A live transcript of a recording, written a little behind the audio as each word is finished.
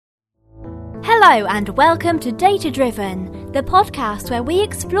Hello and welcome to Data Driven, the podcast where we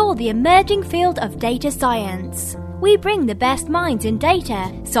explore the emerging field of data science. We bring the best minds in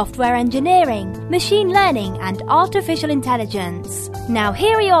data, software engineering, machine learning and artificial intelligence. Now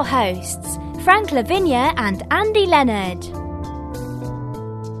here are your hosts, Frank Lavinia and Andy Leonard.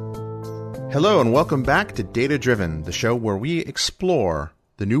 Hello and welcome back to Data Driven, the show where we explore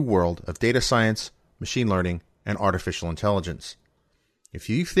the new world of data science, machine learning, and artificial intelligence. If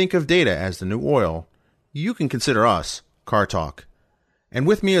you think of data as the new oil, you can consider us Car Talk. And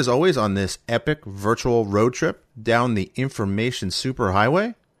with me as always on this epic virtual road trip down the information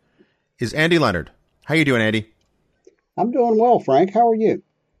superhighway is Andy Leonard. How you doing, Andy? I'm doing well, Frank. How are you?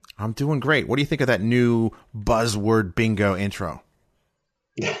 I'm doing great. What do you think of that new buzzword bingo intro?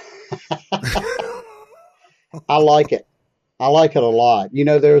 I like it. I like it a lot. You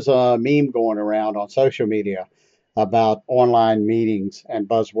know, there's a meme going around on social media about online meetings and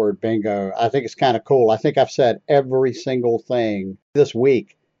buzzword bingo. I think it's kind of cool. I think I've said every single thing this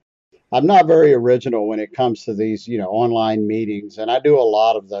week. I'm not very original when it comes to these, online meetings, and I do a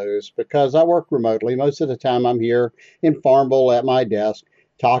lot of those because I work remotely. Most of the time I'm here in Farmville at my desk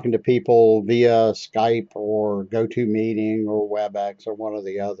talking to people via Skype or GoToMeeting or WebEx or one of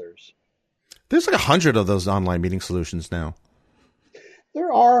the others. There's like 100 of those online meeting solutions now.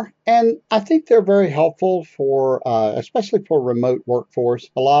 There are, and I think they're very helpful for, especially for remote workforce.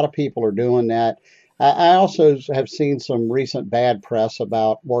 A lot of people are doing that. I also have seen some recent bad press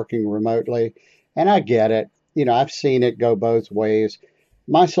about working remotely, and I get it. I've seen it go both ways.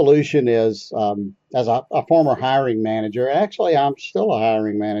 My solution is, as a former hiring manager, actually I'm still a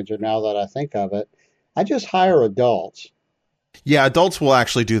hiring manager now that I think of it, I just hire adults. Yeah, adults will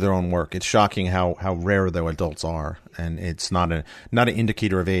actually do their own work. It's shocking how rare though adults are, and it's not an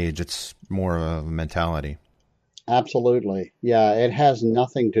indicator of age. It's more of a mentality. Absolutely, yeah. It has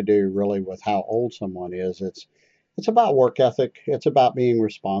nothing to do really with how old someone is. It's about work ethic. It's about being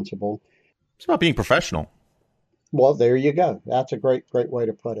responsible. It's about being professional. Well, there you go. That's a great way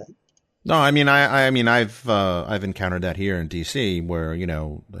to put it. No, I mean I've encountered that here in DC, where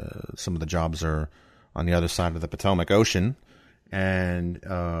some of the jobs are on the other side of the Potomac Ocean. And,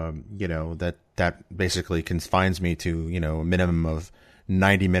 that basically confines me to, a minimum of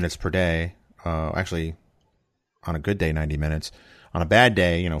 90 minutes per day. Actually, on a good day, 90 minutes. On a bad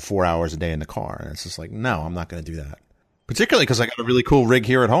day, 4 hours a day in the car. And it's just like, no, I'm not going to do that. Particularly because I got a really cool rig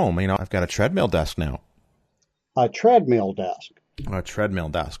here at home. I've got a treadmill desk now. A treadmill desk? A treadmill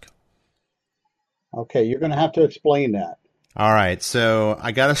desk. Okay, you're going to have to explain that. All right, so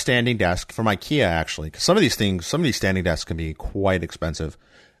I got a standing desk from IKEA, actually, because some of these standing desks can be quite expensive.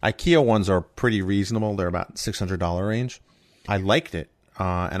 IKEA ones are pretty reasonable. They're about $600 range. I liked it,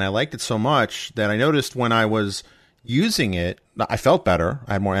 and I liked it so much that I noticed when I was using it, I felt better.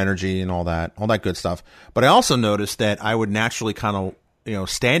 I had more energy and all that good stuff. But I also noticed that I would naturally kind of,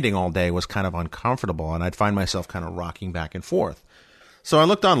 standing all day was kind of uncomfortable, and I'd find myself kind of rocking back and forth. So I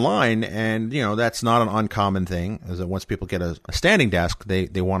looked online, and, that's not an uncommon thing, is that once people get a standing desk,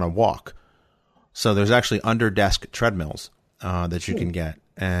 they want to walk. So there's actually under-desk treadmills that you can get.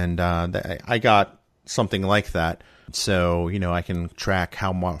 And I got something like that. So, I can track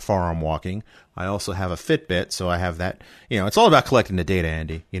how far I'm walking. I also have a Fitbit, so I have that. It's all about collecting the data,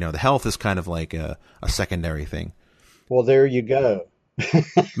 Andy. The health is kind of like a secondary thing. Well, there you go.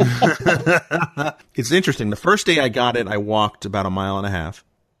 It's interesting. The first day I got it, I walked about 1.5 miles.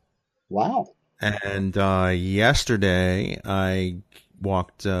 Wow. And yesterday I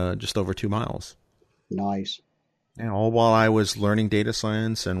walked just over 2 miles. Nice. And all while I was learning data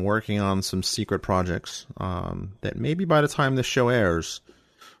science and working on some secret projects that maybe by the time this show airs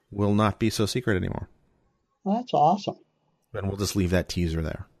will not be so secret anymore. Well, that's awesome. And we'll just leave that teaser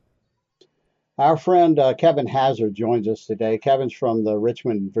there. Our friend Kevin Hazard joins us today. Kevin's from the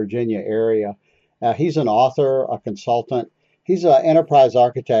Richmond, Virginia area. He's an author, a consultant. He's an enterprise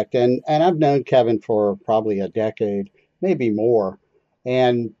architect, and I've known Kevin for probably a decade, maybe more.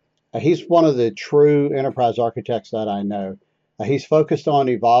 And he's one of the true enterprise architects that I know. He's focused on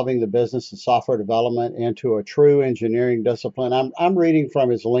evolving the business and software development into a true engineering discipline. I'm reading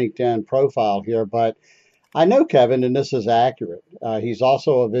from his LinkedIn profile here, but I know Kevin, and this is accurate. He's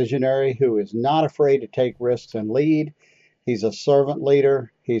also a visionary who is not afraid to take risks and lead. He's a servant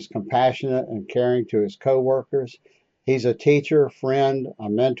leader. He's compassionate and caring to his coworkers. He's a teacher, friend, a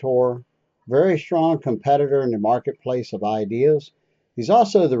mentor, very strong competitor in the marketplace of ideas. He's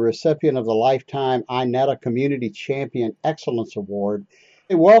also the recipient of the Lifetime INETA Community Champion Excellence Award.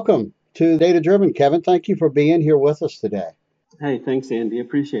 Hey, welcome to Data Driven, Kevin. Thank you for being here with us today. Hey, thanks, Andy.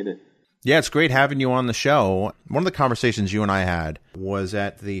 Appreciate it. Yeah, it's great having you on the show. One of the conversations you and I had was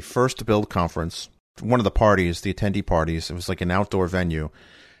at the First Build conference. One of the parties, the attendee parties, it was like an outdoor venue.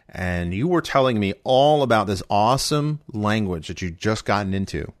 And you were telling me all about this awesome language that you'd just gotten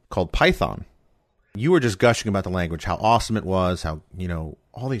into called Python. You were just gushing about the language, how awesome it was, how,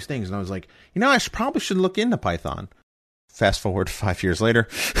 all these things. And I was like, I probably should look into Python. Fast forward 5 years later,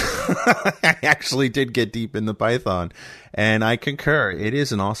 I actually did get deep into Python. And I concur. It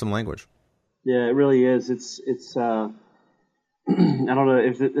is an awesome language. Yeah, it really is. It's I don't know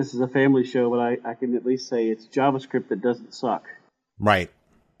if this is a family show, but I can at least say it's JavaScript that doesn't suck. Right.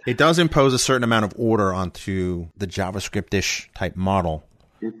 It does impose a certain amount of order onto the JavaScript-ish type model.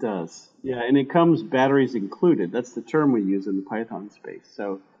 It does. Yeah, and it comes batteries included. That's the term we use in the Python space.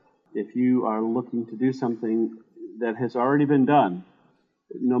 So if you are looking to do something that has already been done,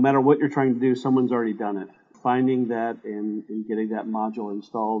 no matter what you're trying to do, someone's already done it. Finding that and getting that module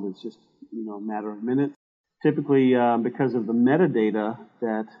installed is just a matter of minutes. Typically, because of the metadata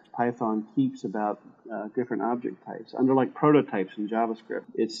that Python keeps about different object types, under like prototypes in JavaScript,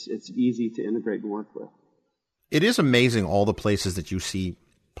 it's easy to integrate and work with. It is amazing all the places that you see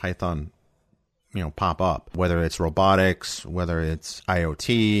Python, pop up, whether it's robotics, whether it's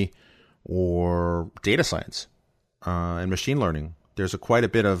IoT, or data science and machine learning. There's quite a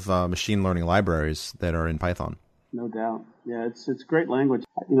bit of machine learning libraries that are in Python. No doubt. Yeah, it's a great language.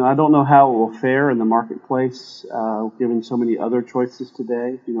 I don't know how it will fare in the marketplace, given so many other choices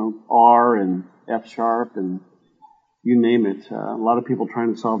today. R and F# and you name it. A lot of people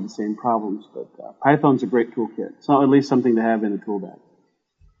trying to solve the same problems, but Python's a great toolkit. It's not at least something to have in a tool bag.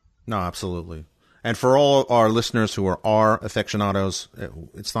 No, absolutely. And for all our listeners who are R aficionados,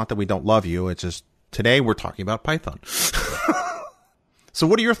 it's not that we don't love you. It's just today we're talking about Python. So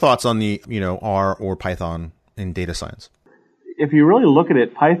what are your thoughts on the, R or Python in data science? If you really look at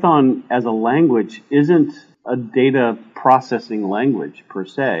it, Python as a language isn't a data processing language per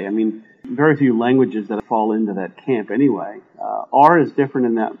se. I mean, very few languages that fall into that camp anyway. R is different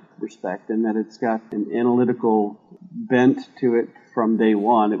in that respect, in that it's got an analytical bent to it from day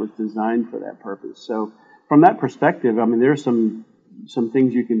one. It was designed for that purpose. So from that perspective, I mean, there's some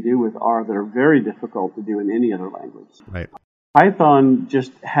things you can do with R that are very difficult to do in any other language. Right. Python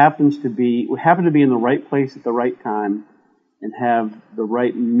just happen to be in the right place at the right time and have the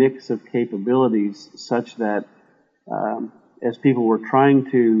right mix of capabilities such that as people were trying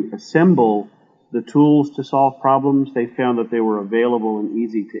to assemble the tools to solve problems, they found that they were available and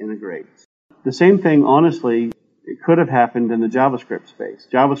easy to integrate. The same thing, honestly, it could have happened in the JavaScript space.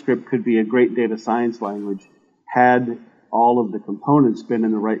 JavaScript could be a great data science language had all of the components been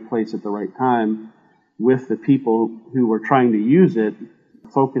in the right place at the right time, with the people who were trying to use it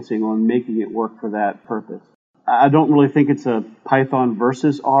focusing on making it work for that purpose. I don't really think it's a Python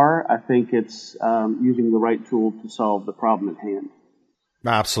versus R. I think it's using the right tool to solve the problem at hand.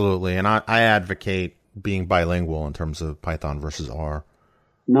 Absolutely. And I advocate being bilingual in terms of Python versus R.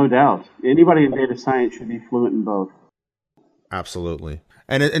 No doubt. Anybody in data science should be fluent in both. Absolutely.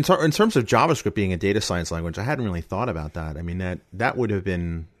 And in terms of JavaScript being a data science language, I hadn't really thought about that. I mean, that would have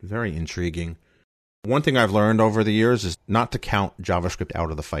been very intriguing. One thing I've learned over the years is not to count JavaScript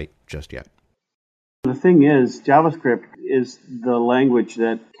out of the fight just yet. The thing is, JavaScript is the language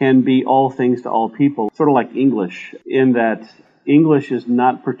that can be all things to all people, sort of like English, in that English is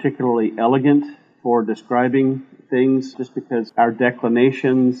not particularly elegant for describing things, just because our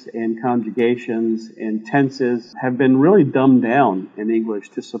declinations and conjugations and tenses have been really dumbed down in English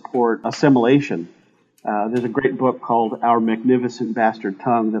to support assimilation. There's a great book called Our Magnificent Bastard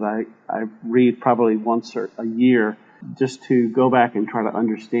Tongue that I read probably once a year just to go back and try to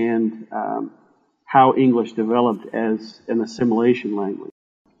understand how English developed as an assimilation language.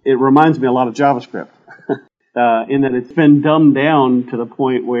 It reminds me a lot of JavaScript in that it's been dumbed down to the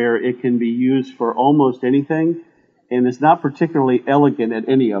point where it can be used for almost anything, and it's not particularly elegant at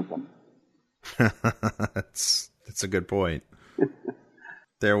any of them. That's a good point.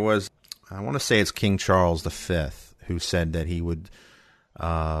 There was, I want to say it's King Charles V, who said that he would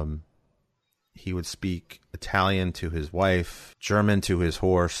speak Italian to his wife, German to his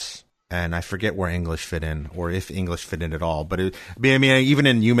horse, and I forget where English fit in, or if English fit in at all. But I mean, even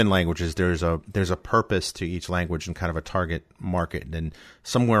in human languages, there's a purpose to each language and kind of a target market, and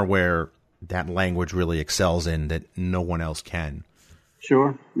somewhere where that language really excels in that no one else can.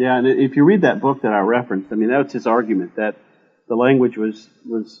 Sure. Yeah, and if you read that book that I referenced, I mean, that was his argument, that the language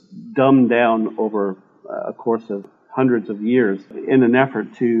was dumbed down over a course of hundreds of years in an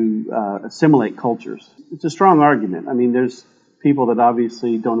effort to assimilate cultures. It's a strong argument. I mean, there's people that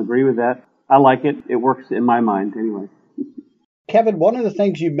obviously don't agree with that. I like it. It works in my mind anyway. Kevin, one of the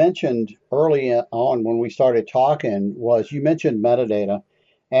things you mentioned early on when we started talking was you mentioned metadata.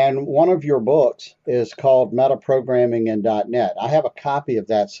 And one of your books is called Metaprogramming in .NET. I have a copy of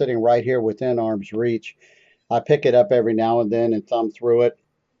that sitting right here within arm's reach. I pick it up every now and then and thumb through it.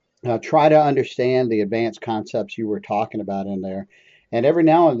 Try to understand the advanced concepts you were talking about in there. And every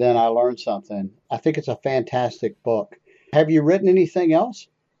now and then I learn something. I think it's a fantastic book. Have you written anything else?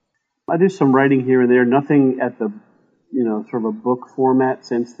 I do some writing here and there, nothing at the, sort of a book format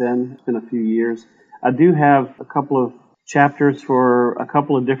since then. It's been a few years. I do have a couple of chapters for a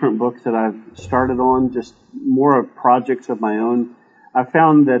couple of different books that I've started on, just more of projects of my own. I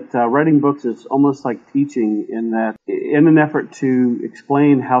found that writing books is almost like teaching in that, in an effort to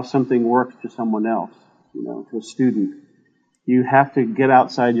explain how something works to someone else, to a student, you have to get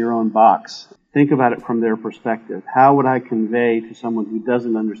outside your own box. Think about it from their perspective. How would I convey to someone who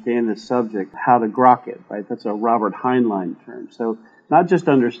doesn't understand this subject how to grok it, right? That's a Robert Heinlein term. So not just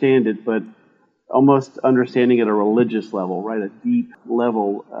understand it, but almost understanding at a religious level, right? A deep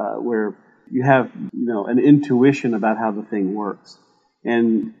level where you have, an intuition about how the thing works.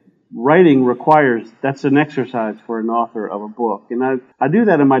 And writing requires, that's an exercise for an author of a book. And I do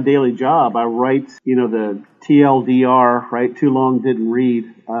that in my daily job. I write, the TLDR, right? Too long, didn't read,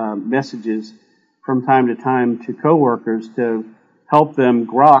 messages from time to time to coworkers to help them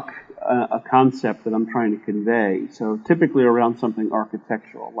grok a concept that I'm trying to convey. So typically around something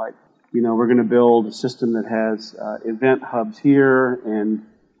architectural, like, we're going to build a system that has event hubs here, and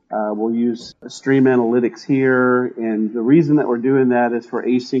we'll use stream analytics here. And the reason that we're doing that is for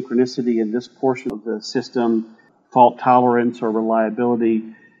asynchronicity in this portion of the system, fault tolerance or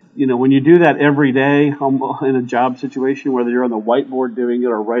reliability. When you do that every day in a job situation, whether you're on the whiteboard doing it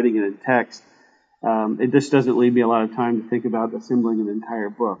or writing it in text, it just doesn't leave me a lot of time to think about assembling an entire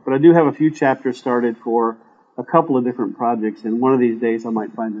book. But I do have a few chapters started for a couple of different projects, and one of these days I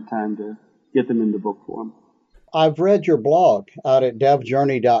might find the time to get them into book form. I've read your blog out at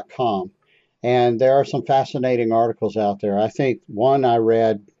devjourney.com, and there are some fascinating articles out there. I think one I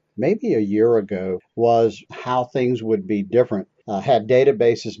read maybe a year ago was how things would be different had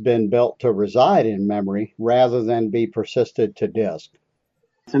databases been built to reside in memory rather than be persisted to disk.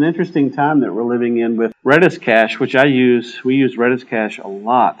 It's an interesting time that we're living in with Redis Cache, which we use Redis Cache a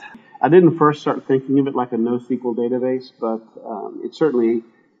lot. I didn't first start thinking of it like a NoSQL database, but it certainly,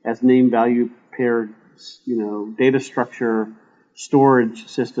 as name value paired, data structure storage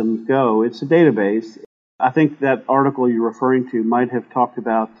systems go, it's a database. I think that article you're referring to might have talked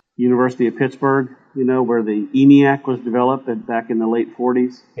about University of Pittsburgh, where the ENIAC was developed back in the late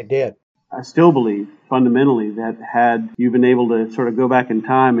 40s. It did. I still believe fundamentally that had you been able to sort of go back in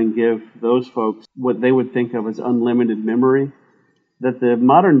time and give those folks what they would think of as unlimited memory, that the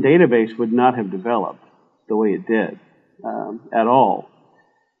modern database would not have developed the way it did at all.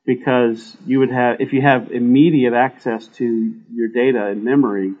 Because you would have, if you have immediate access to your data in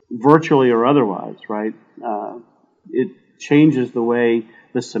memory, virtually or otherwise, right, it changes the way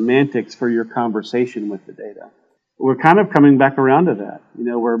the semantics for your conversation with the data. We're kind of coming back around to that,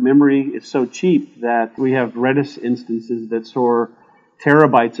 where memory is so cheap that we have Redis instances that store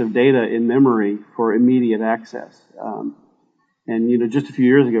terabytes of data in memory for immediate access. And just a few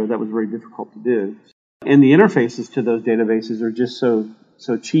years ago, that was very difficult to do. And the interfaces to those databases are just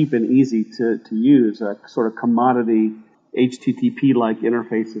so cheap and easy to use, sort of commodity HTTP-like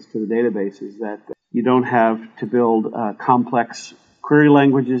interfaces to the databases that you don't have to build complex query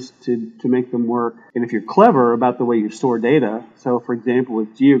languages to make them work. And if you're clever about the way you store data, so for example,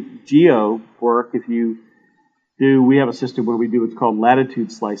 with geo work, we have a system where we do what's called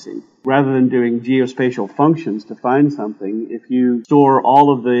latitude slicing. Rather than doing geospatial functions to find something, if you store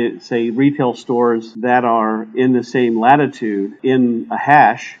all of the, say, retail stores that are in the same latitude in a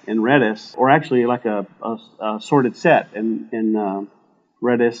hash in Redis, or actually like a sorted set in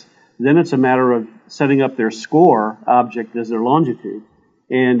Redis, then it's a matter of setting up their score object as their longitude.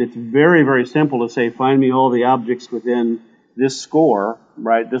 And it's very, very simple to say, find me all the objects within this score,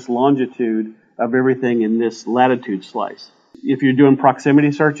 right, this longitude of everything in this latitude slice. If you're doing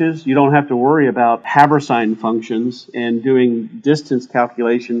proximity searches, you don't have to worry about Habersign functions and doing distance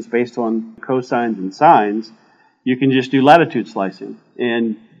calculations based on cosines and sines. You can just do latitude slicing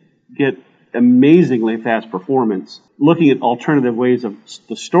and get amazingly fast performance, looking at alternative ways of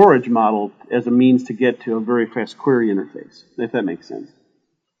the storage model as a means to get to a very fast query interface, if that makes sense.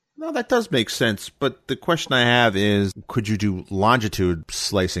 No, that does make sense, but the question I have is, could you do longitude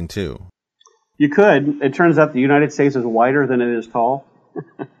slicing too? You could. It turns out the United States is wider than it is tall.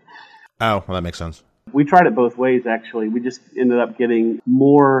 Oh, well, that makes sense. We tried it both ways, actually. We just ended up getting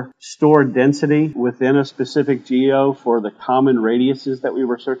more store density within a specific geo for the common radiuses that we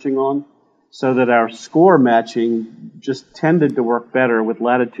were searching on, so that our score matching just tended to work better with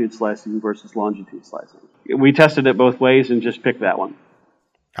latitude slicing versus longitude slicing. We tested it both ways and just picked that one.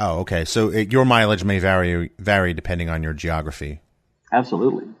 Oh, okay. So your mileage may vary depending on your geography.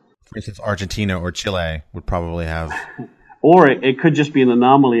 Absolutely. For instance, Argentina or Chile would probably have... Or it could just be an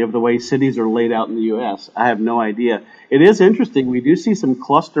anomaly of the way cities are laid out in the U.S. I have no idea. It is interesting. We do see some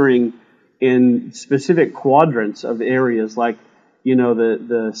clustering in specific quadrants of areas, like,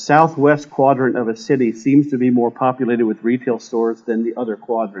 the southwest quadrant of a city seems to be more populated with retail stores than the other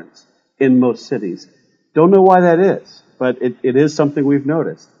quadrants in most cities. Don't know why that is, but it is something we've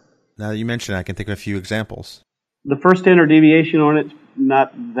noticed. Now that you mention it, I can think of a few examples. The first standard deviation on it's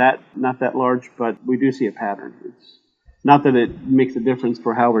not that large, but we do see a pattern. It's not that it makes a difference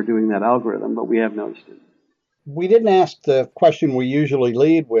for how we're doing that algorithm, but we have noticed it. We didn't ask the question we usually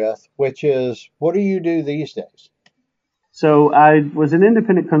lead with, which is, what do you do these days? So I was in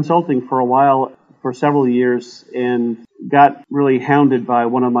independent consulting for a while, for several years, and got really hounded by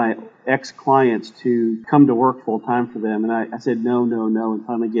one of my ex-clients to come to work full-time for them. And I said no, and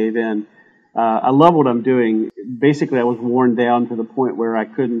finally gave in. I love what I'm doing. Basically, I was worn down to the point where I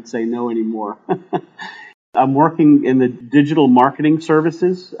couldn't say no anymore. I'm working in the digital marketing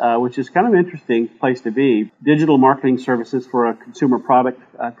services, which is kind of an interesting place to be. Digital marketing services for a consumer product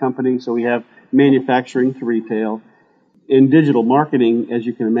company. So we have manufacturing to retail. In digital marketing, as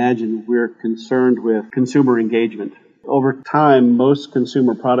you can imagine, we're concerned with consumer engagement. Over time, most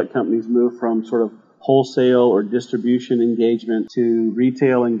consumer product companies move from sort of wholesale or distribution engagement to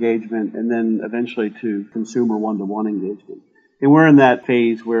retail engagement and then eventually to consumer one-to-one engagement. And we're in that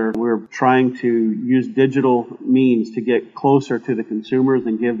phase where we're trying to use digital means to get closer to the consumers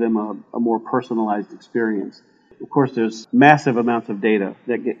and give them a more personalized experience. Of course, there's massive amounts of data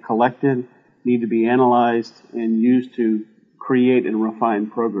that get collected, need to be analyzed, and used to create and refine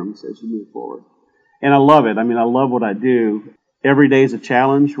programs as you move forward. And I love it. I love what I do. Every day is a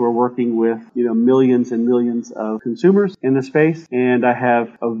challenge. We're working with, millions and millions of consumers in the space, and I have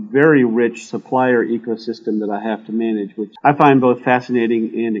a very rich supplier ecosystem that I have to manage, which I find both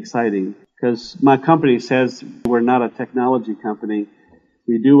fascinating and exciting, because my company says we're not a technology company.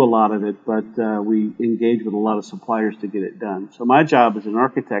 We do a lot of it, but we engage with a lot of suppliers to get it done. So my job as an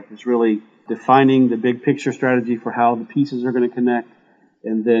architect is really defining the big picture strategy for how the pieces are going to connect,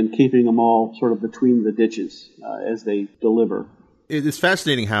 and then keeping them all sort of between the ditches as they deliver. It's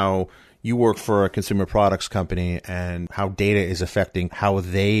fascinating how you work for a consumer products company and how data is affecting how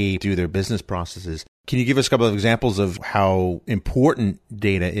they do their business processes. Can you give us a couple of examples of how important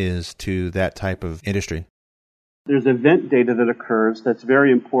data is to that type of industry? There's event data that occurs that's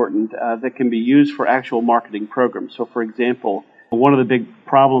very important that can be used for actual marketing programs. So, for example, one of the big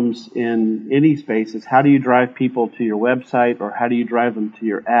problems in any space is how do you drive people to your website, or how do you drive them to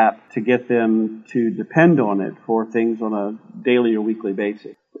your app to get them to depend on it for things on a daily or weekly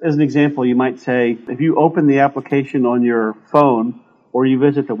basis. As an example, you might say, if you open the application on your phone or you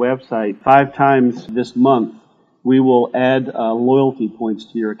visit the website 5 times this month, we will add loyalty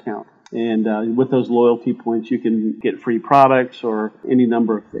points to your account. And with those loyalty points, you can get free products or any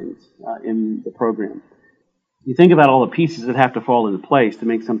number of things in the program. You think about all the pieces that have to fall into place to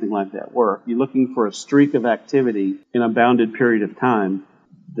make something like that work. You're looking for a streak of activity in a bounded period of time.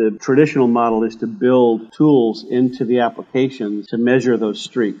 The traditional model is to build tools into the application to measure those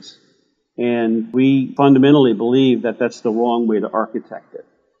streaks. And we fundamentally believe that that's the wrong way to architect it.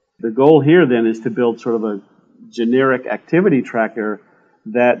 The goal here then is to build sort of a generic activity tracker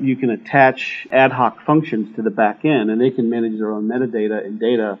that you can attach ad hoc functions to the back end, and they can manage their own metadata and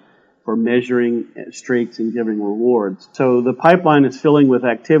data for measuring streaks and giving rewards. So the pipeline is filling with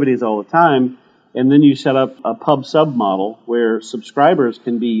activities all the time, and then you set up a pub-sub model where subscribers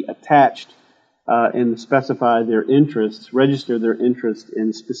can be attached and specify their interests, register their interest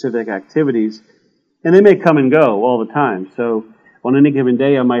in specific activities, and they may come and go all the time. So on any given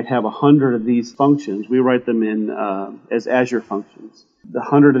day, I might have 100 of these functions. We write them in as Azure functions. The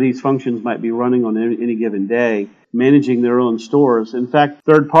 100 of these functions might be running on any given day, managing their own stores. In fact,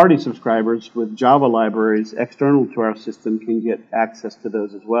 third-party subscribers with Java libraries external to our system can get access to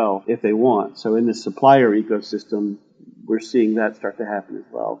those as well if they want. So in the supplier ecosystem, we're seeing that start to happen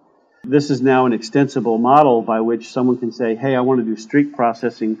as well. This is now an extensible model by which someone can say, hey, I want to do streak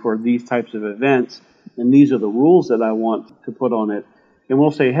processing for these types of events, and these are the rules that I want to put on it. And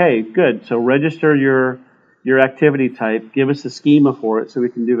we'll say, hey, good, so register your activity type, give us a schema for it so we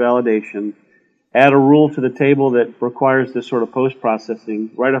can do validation. add a rule to the table that requires this sort of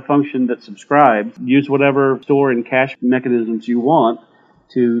post-processing, write a function that subscribes, use whatever store and cache mechanisms you want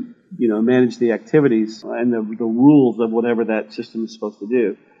to manage the activities and the rules of whatever that system is supposed to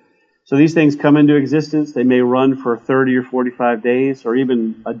do. So these things come into existence. They may run for 30 or 45 days or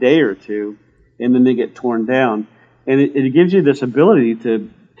even a day or two, and then they get torn down. And it gives you this ability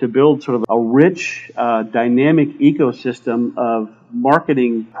to build sort of a rich, dynamic ecosystem of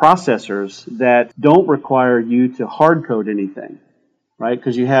marketing processors that don't require you to hard code anything, right?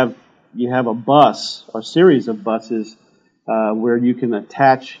 Because you have a bus or series of buses where you can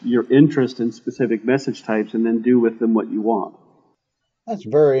attach your interest in specific message types and then do with them what you want. That's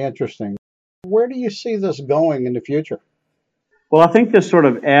very interesting. Where do you see this going in the future? Well, I think this sort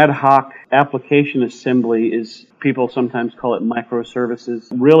of ad hoc application assembly is, people sometimes call it microservices,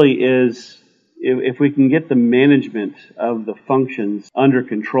 really is, if we can get the management of the functions under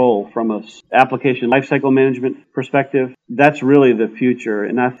control from an application lifecycle management perspective, that's really the future.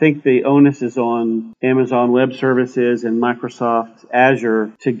 And I think the onus is on Amazon Web Services and Microsoft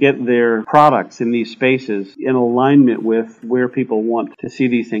Azure to get their products in these spaces in alignment with where people want to see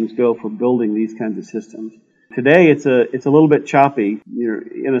these things go for building these kinds of systems. Today, it's a little bit choppy. You're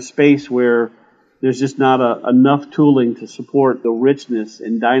in a space where there's just not enough tooling to support the richness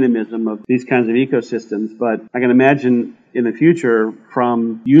and dynamism of these kinds of ecosystems. But I can imagine in the future,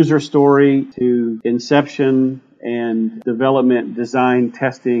 from user story to inception and development, design,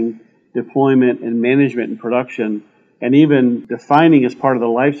 testing, deployment, and management and production, and even defining as part of the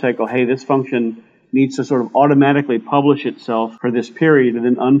life cycle, hey, this function needs to sort of automatically publish itself for this period and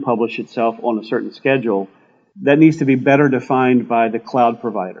then unpublish itself on a certain schedule. That needs to be better defined by the cloud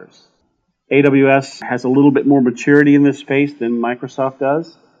providers. AWS has a little bit more maturity in this space than Microsoft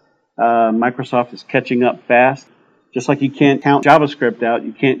does. Microsoft is catching up fast. Just like you can't count JavaScript out,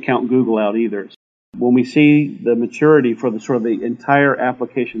 you can't count Google out either. When we see the maturity for the sort of the entire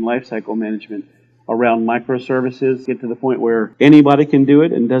application lifecycle management around microservices get to the point where anybody can do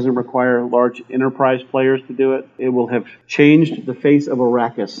it and doesn't require large enterprise players to do it, it will have changed the face of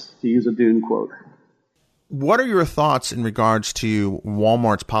Arrakis, to use a Dune quote. What are your thoughts in regards to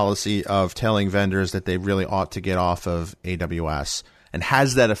Walmart's policy of telling vendors that they really ought to get off of AWS? And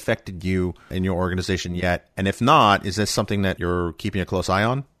has that affected you in your organization yet? And if not, is this something that you're keeping a close eye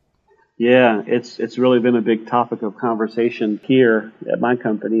on? Yeah, it's really been a big topic of conversation here at my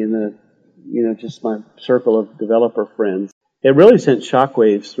company and just my circle of developer friends. It really sent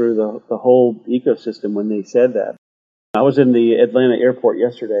shockwaves through the whole ecosystem when they said that. I was in the Atlanta airport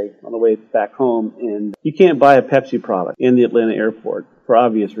yesterday on the way back home, and you can't buy a Pepsi product in the Atlanta airport for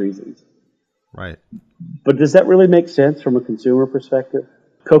obvious reasons. Right. But does that really make sense from a consumer perspective?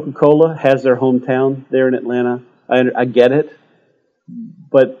 Coca-Cola has their hometown there in Atlanta. I get it,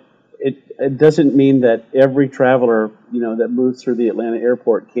 but it doesn't mean that every traveler, that moves through the Atlanta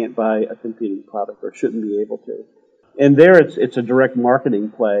airport can't buy a competing product or shouldn't be able to. And there it's a direct marketing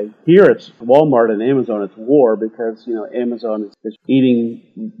play. Here it's Walmart and Amazon, it's war because, Amazon is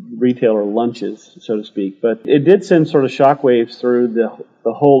eating retailer lunches, so to speak. But it did send sort of shockwaves through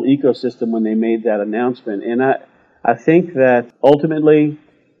the whole ecosystem when they made that announcement. And I think that ultimately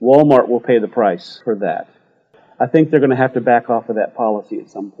Walmart will pay the price for that. I think they're going to have to back off of that policy at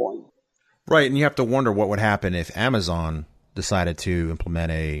some point. Right, and you have to wonder what would happen if Amazon decided to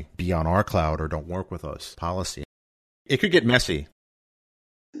implement a be on our cloud or don't work with us policy. It could get messy.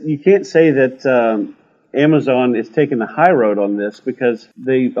 You can't say that Amazon is taking the high road on this because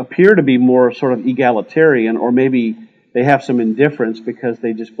they appear to be more sort of egalitarian, or maybe they have some indifference because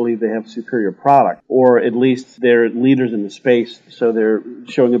they just believe they have superior product, or at least they're leaders in the space, so they're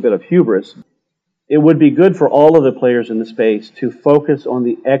showing a bit of hubris. It would be good for all of the players in the space to focus on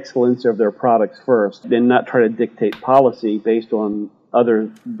the excellence of their products first and not try to dictate policy based on other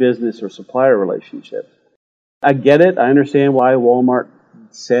business or supplier relationships. I get it. I understand why Walmart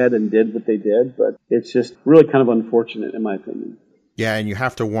said and did what they did, but it's just really kind of unfortunate in my opinion. Yeah, and you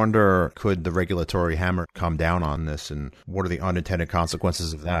have to wonder, could the regulatory hammer come down on this, and what are the unintended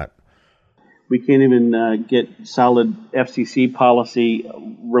consequences of that? We can't even get solid FCC policy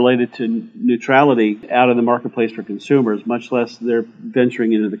related to neutrality out of the marketplace for consumers, much less they're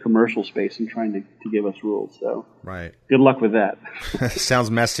venturing into the commercial space and trying to give us rules. So, right. Good luck with that. Sounds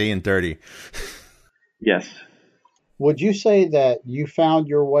messy and dirty. Yes. Would you say that you found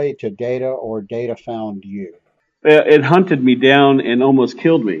your way to data or data found you? It hunted me down and almost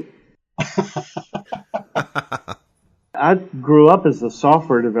killed me. I grew up as a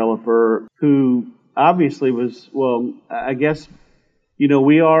software developer who obviously was, we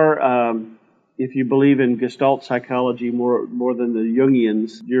are, if you believe in Gestalt psychology more than the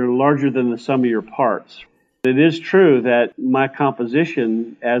Jungians, you're larger than the sum of your parts. It is true that my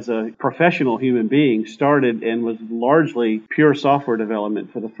composition as a professional human being started and was largely pure software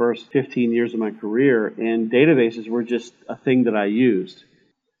development for the first 15 years of my career, and databases were just a thing that I used.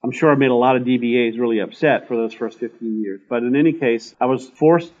 I'm sure I made a lot of DBAs really upset for those first 15 years. But in any case, I was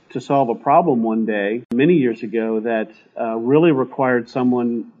forced to solve a problem one day, many years ago, that really required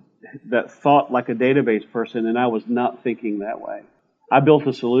someone that thought like a database person, and I was not thinking that way. I built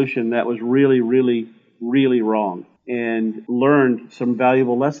a solution that was really wrong and learned some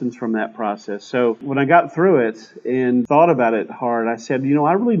valuable lessons from that process. So when I got through it and thought about it hard, I said,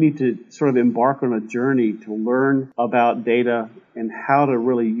 I really need to sort of embark on a journey to learn about data and how to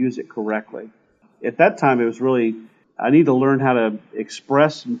really use it correctly. At that time, it was really, I need to learn how to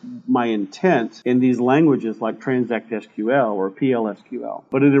express my intent in these languages like Transact SQL or PLSQL.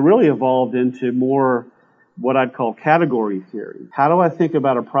 But it had really evolved into more what I'd call category theory. How do I think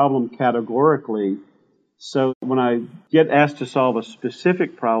about a problem categorically? So when I get asked to solve a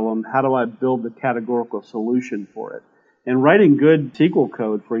specific problem, how do I build the categorical solution for it? And writing good SQL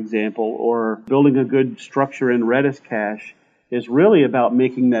code, for example, or building a good structure in Redis cache is really about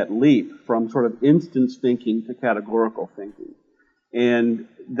making that leap from sort of instance thinking to categorical thinking. And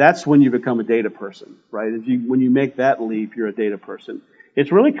that's when you become a data person, right? When you make that leap, you're a data person.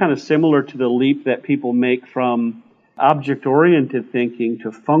 It's really kind of similar to the leap that people make from object-oriented thinking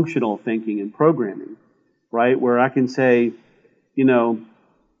to functional thinking and programming. Right, where I can say,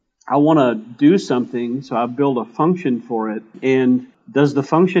 I want to do something, so I build a function for it. And does the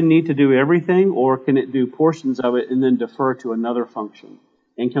function need to do everything, or can it do portions of it and then defer to another function?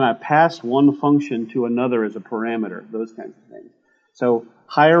 And can I pass one function to another as a parameter? Those kinds of things. So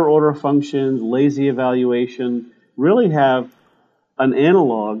higher order functions, lazy evaluation, really have an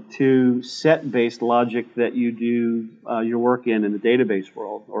analog to set-based logic that you do your work in the database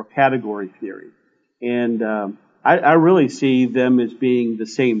world, or category theory. And I really see them as being the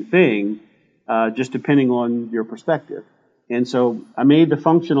same thing, just depending on your perspective. And so I made the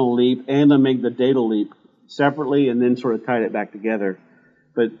functional leap and I made the data leap separately and then sort of tied it back together.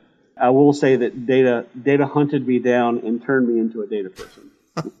 But I will say that data hunted me down and turned me into a data person.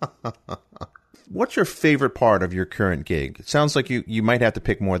 What's your favorite part of your current gig? It sounds like you might have to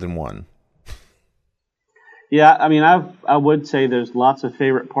pick more than one. Yeah, I mean, I would say there's lots of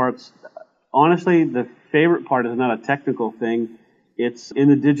favorite parts. Honestly, the favorite part is not a technical thing. It's in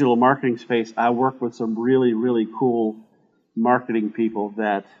the digital marketing space. I work with some really cool marketing people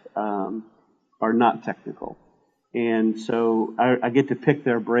that are not technical. And so I get to pick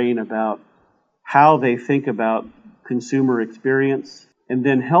their brain about how they think about consumer experience and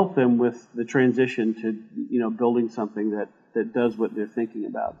then help them with the transition to, building something that does what they're thinking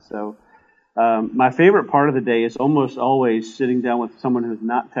about. So my favorite part of the day is almost always sitting down with someone who's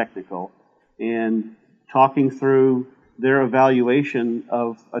not technical and talking through their evaluation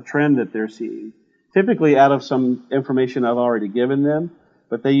of a trend that they're seeing, typically out of some information I've already given them,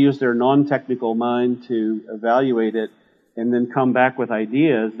 but they use their non-technical mind to evaluate it and then come back with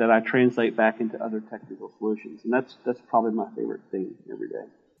ideas that I translate back into other technical solutions. And that's probably my favorite thing every day.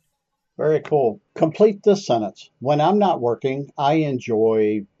 Very cool. Complete this sentence. When I'm not working, I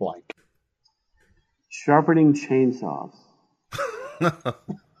enjoy blank. Sharpening chainsaws.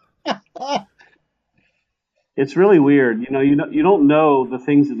 It's really weird. You don't know the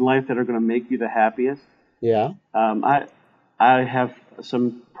things in life that are going to make you the happiest. Yeah. I have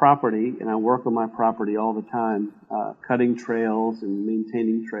some property, and I work on my property all the time, cutting trails and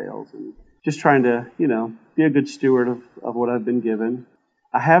maintaining trails, and just trying to, be a good steward of what I've been given.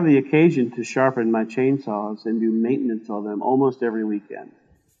 I have the occasion to sharpen my chainsaws and do maintenance on them almost every weekend.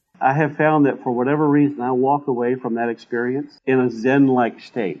 I have found that for whatever reason, I walk away from that experience in a Zen-like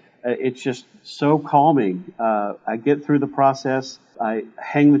state. It's just so calming. I get through the process. I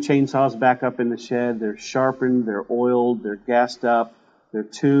hang the chainsaws back up in the shed. They're sharpened, they're oiled, they're gassed up, they're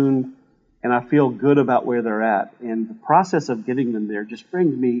tuned, and I feel good about where they're at. And the process of getting them there just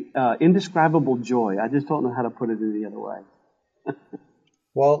brings me indescribable joy. I just don't know how to put it any other way.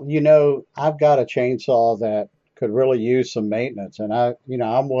 Well, I've got a chainsaw that could really use some maintenance, and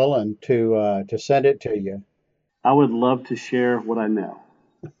I'm willing to send it to you. I would love to share what I know.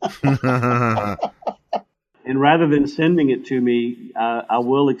 And rather than sending it to me, I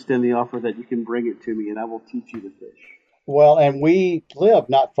will extend the offer that you can bring it to me, and I will teach you to fish. Well, and we live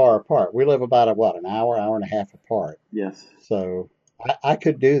not far apart. We live about an hour and a half apart. Yes. So I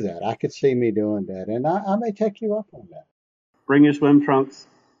could do that. I could see me doing that, and I may take you up on that. Bring your swim trunks.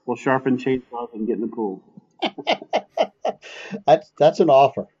 We'll sharpen chainsaws and get in the pool. That's an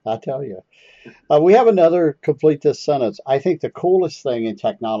offer, I tell you. We have another complete this sentence. I think the coolest thing in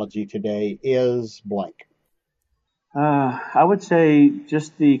technology today is blank. I would say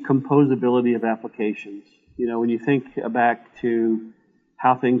just the composability of applications. When you think back to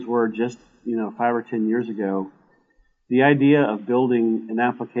how things were just, 5 or 10 years ago, the idea of building an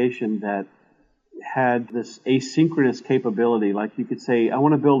application that had this asynchronous capability, like you could say, I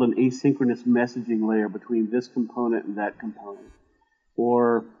want to build an asynchronous messaging layer between this component and that component.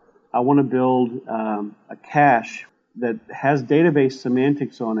 Or I want to build a cache that has database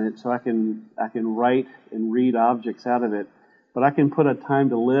semantics on it, so I can write and read objects out of it, but I can put a time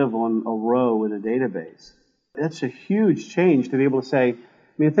to live on a row in a database. That's a huge change to be able to say,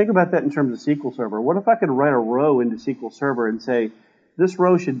 think about that in terms of SQL Server. What if I could write a row into SQL Server and say, this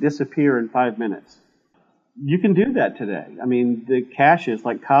row should disappear in 5 minutes? You can do that today. The caches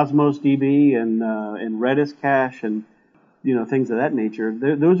like Cosmos DB and Redis cache and things of that nature.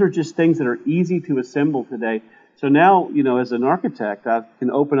 Those are just things that are easy to assemble today. So now, as an architect, I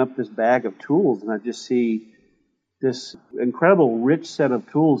can open up this bag of tools and I just see this incredible rich set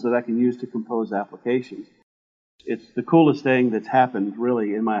of tools that I can use to compose applications. It's the coolest thing that's happened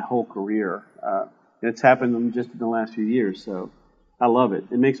really in my whole career. It's happened just in the last few years, so I love it.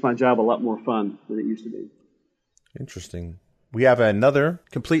 It makes my job a lot more fun than it used to be. Interesting. We have another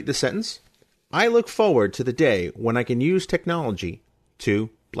complete the sentence. I look forward to the day when I can use technology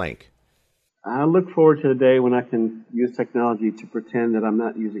to blank. I look forward to the day when I can use technology to pretend that I'm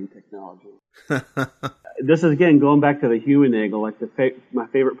not using technology. This is, again, going back to the human angle. Like my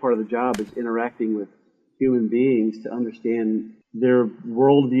favorite part of the job is interacting with human beings to understand their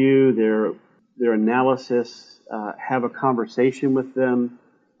worldview, their analysis, have a conversation with them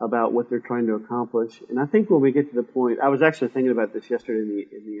about what they're trying to accomplish. And I think when we get to the point, I was actually thinking about this yesterday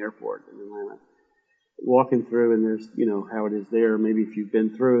in the airport in Atlanta, walking through, and there's, how it is there, maybe if you've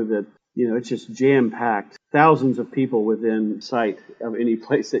been through that, it's just jam-packed, thousands of people within sight of any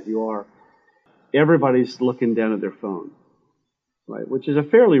place that you are. Everybody's looking down at their phone, right? Which is a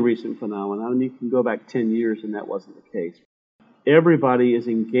fairly recent phenomenon. You can go back 10 years and that wasn't the case. Everybody is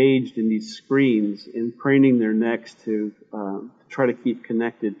engaged in these screens and craning their necks to try to keep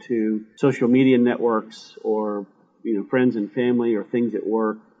connected to social media networks or, friends and family or things at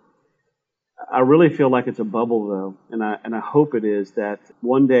work. I really feel like it's a bubble, though, and I hope it is, that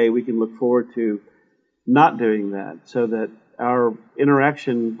one day we can look forward to not doing that, so that our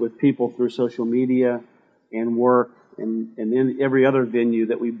interaction with people through social media and work and in every other venue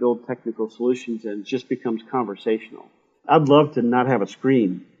that we build technical solutions in just becomes conversational. I'd love to not have a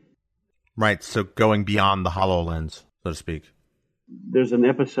screen. Right, so going beyond the HoloLens, so to speak. There's an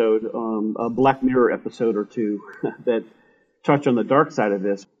episode, a Black Mirror episode or two, that touch on the dark side of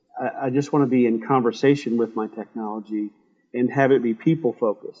this. I just want to be in conversation with my technology and have it be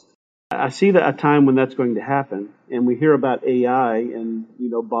people-focused. I see a time when that's going to happen, and we hear about AI and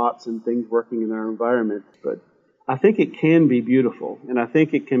bots and things working in our environment, but I think it can be beautiful, and I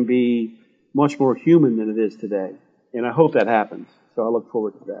think it can be much more human than it is today, and I hope that happens, so I look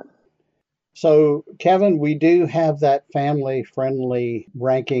forward to that. So, Kevin, we do have that family-friendly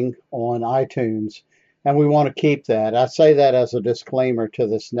ranking on iTunes, and we want to keep that. I say that as a disclaimer to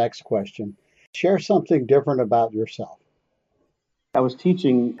this next question. Share something different about yourself. I was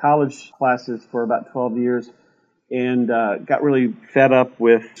teaching college classes for about 12 years and got really fed up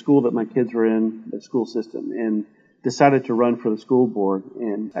with school that my kids were in, the school system, and decided to run for the school board.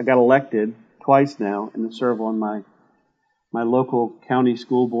 And I got elected twice now and to serve on my local county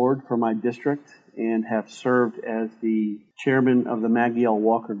school board for my district, and have served as the chairman of the Maggie L.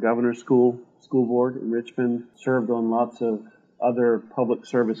 Walker Governor's School Board in Richmond, served on lots of other public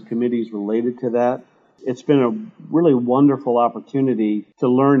service committees related to that. It's been a really wonderful opportunity to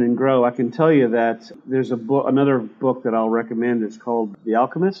learn and grow. I can tell you that there's another book that I'll recommend. It's called The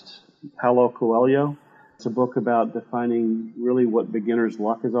Alchemist, Paulo Coelho. It's a book about defining really what beginner's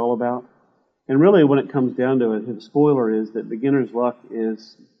luck is all about. And really, when it comes down to it, the spoiler is that beginner's luck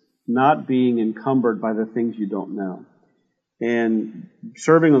is not being encumbered by the things you don't know. And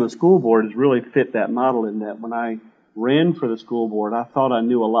serving on the school board has really fit that model, in that when I ran for the school board, I thought I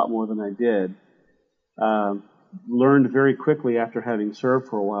knew a lot more than I did. Learned very quickly after having served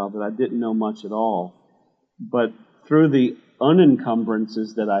for a while that I didn't know much at all. But through the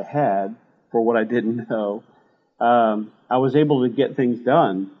unencumbrances that I had for what I didn't know, I was able to get things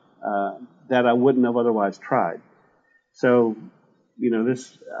done that I wouldn't have otherwise tried. So,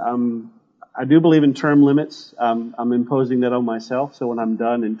 I do believe in term limits. I'm imposing that on myself. So when I'm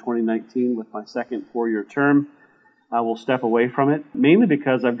done in 2019 with my second 4-year term, I will step away from it, mainly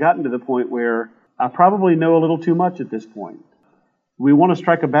because I've gotten to the point where I probably know a little too much at this point. We want to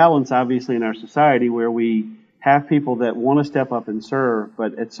strike a balance, obviously, in our society where we have people that want to step up and serve,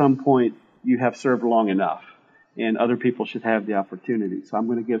 but at some point you have served long enough, and other people should have the opportunity. So I'm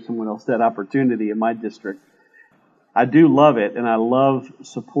going to give someone else that opportunity in my district. I do love it, and I love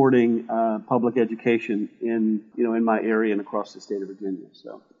supporting public education in my area and across the state of Virginia.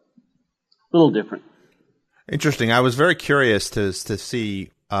 So a little different. Interesting. I was very curious to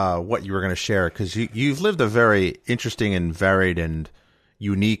see what you were going to share, because you've lived a very interesting and varied and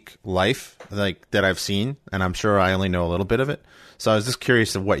unique life that I've seen, and I'm sure I only know a little bit of it. So I was just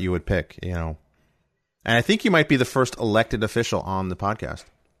curious of what you would pick, And I think you might be the first elected official on the podcast.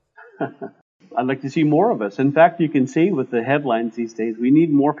 I'd like to see more of us. In fact, you can see with the headlines these days, we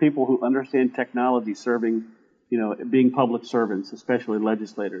need more people who understand technology serving, being public servants, especially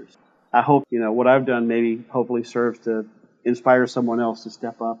legislators. I hope, what I've done maybe hopefully serves to inspire someone else to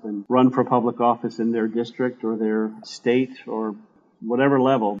step up and run for public office in their district or their state or whatever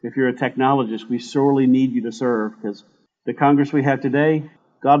level. If you're a technologist, we sorely need you to serve, because the Congress we have today,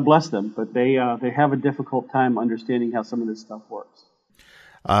 God bless them, but they have a difficult time understanding how some of this stuff works.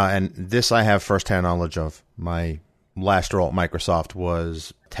 And this I have firsthand knowledge of. My last role at Microsoft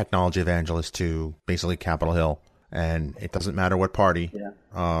was technology evangelist to basically Capitol Hill, and it doesn't matter what party.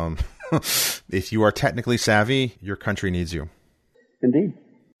 Yeah. If you are technically savvy, your country needs you. Indeed.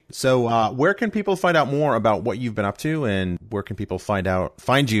 So where can people find out more about what you've been up to, and where can people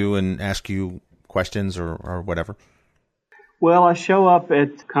find you and ask you questions or whatever? Well, I show up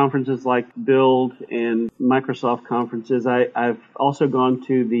at conferences like Build and Microsoft conferences. I've also gone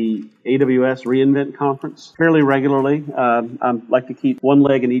to the AWS reInvent conference fairly regularly. I like to keep one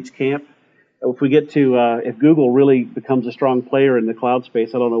leg in each camp. If we get to, if Google really becomes a strong player in the cloud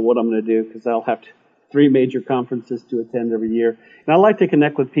space, I don't know what I'm going to do, because I'll have 3 major conferences to attend every year. And I like to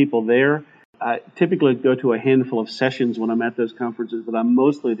connect with people there. I typically go to a handful of sessions when I'm at those conferences, but I'm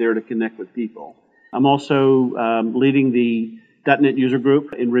mostly there to connect with people. I'm also leading the .NET user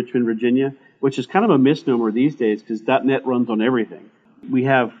group in Richmond, Virginia, which is kind of a misnomer these days because .NET runs on everything. We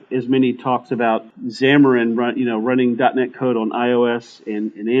have as many talks about Xamarin running .NET code on iOS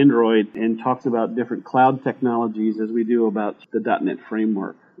and Android, and talks about different cloud technologies as we do about the .NET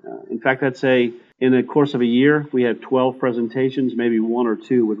framework. In fact, I'd say in the course of a year, we have 12 presentations, maybe 1 or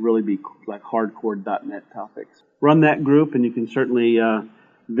 2 would really be like hardcore .NET topics. Run that group, and you can certainly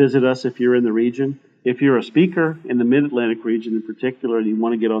visit us if you're in the region. If you're a speaker in the Mid-Atlantic region in particular and you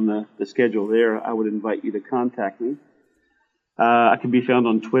want to get on the schedule there, I would invite you to contact me. I can be found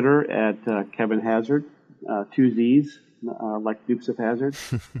on Twitter at Kevin Hazard, 2 Z's, like Dukes of Hazzard.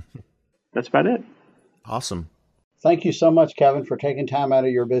 That's about it. Awesome. Thank you so much, Kevin, for taking time out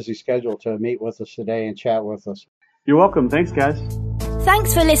of your busy schedule to meet with us today and chat with us. You're welcome. Thanks, guys.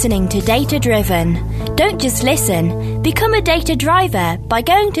 Thanks for listening to Data Driven. Don't just listen. Become a data driver by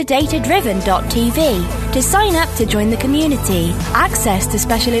going to datadriven.tv to sign up to join the community, access to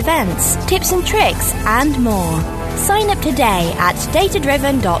special events, tips and tricks, and more. Sign up today at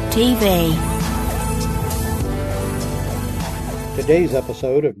datadriven.tv. Today's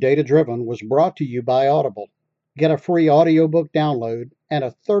episode of Data Driven was brought to you by Audible. Get a free audiobook download and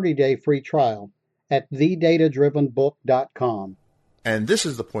a 30-day free trial at thedatadrivenbook.com. And this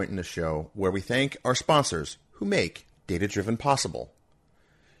is the point in the show where we thank our sponsors who make Data Driven possible.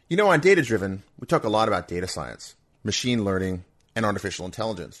 On Data Driven, we talk a lot about data science, machine learning, and artificial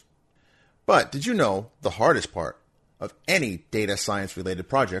intelligence. But did you know the hardest part of any data science-related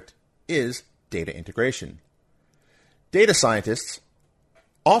project is data integration? Data scientists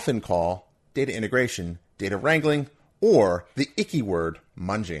often call data integration data wrangling, or the icky word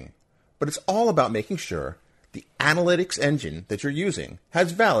munging. But it's all about making sure the analytics engine that you're using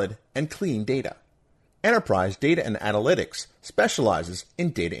has valid and clean data. Enterprise Data and Analytics specializes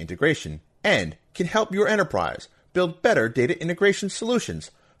in data integration and can help your enterprise build better data integration solutions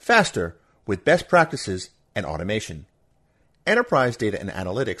faster with best practices and automation. Enterprise Data and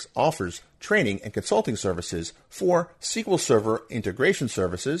Analytics offers training and consulting services for SQL Server Integration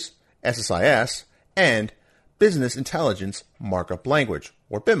Services, SSIS, and Business Intelligence Markup Language,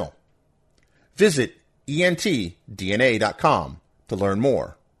 or BIML. Visit entdna.com to learn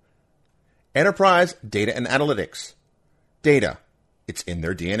more. Enterprise Data and Analytics. Data, it's in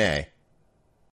their DNA.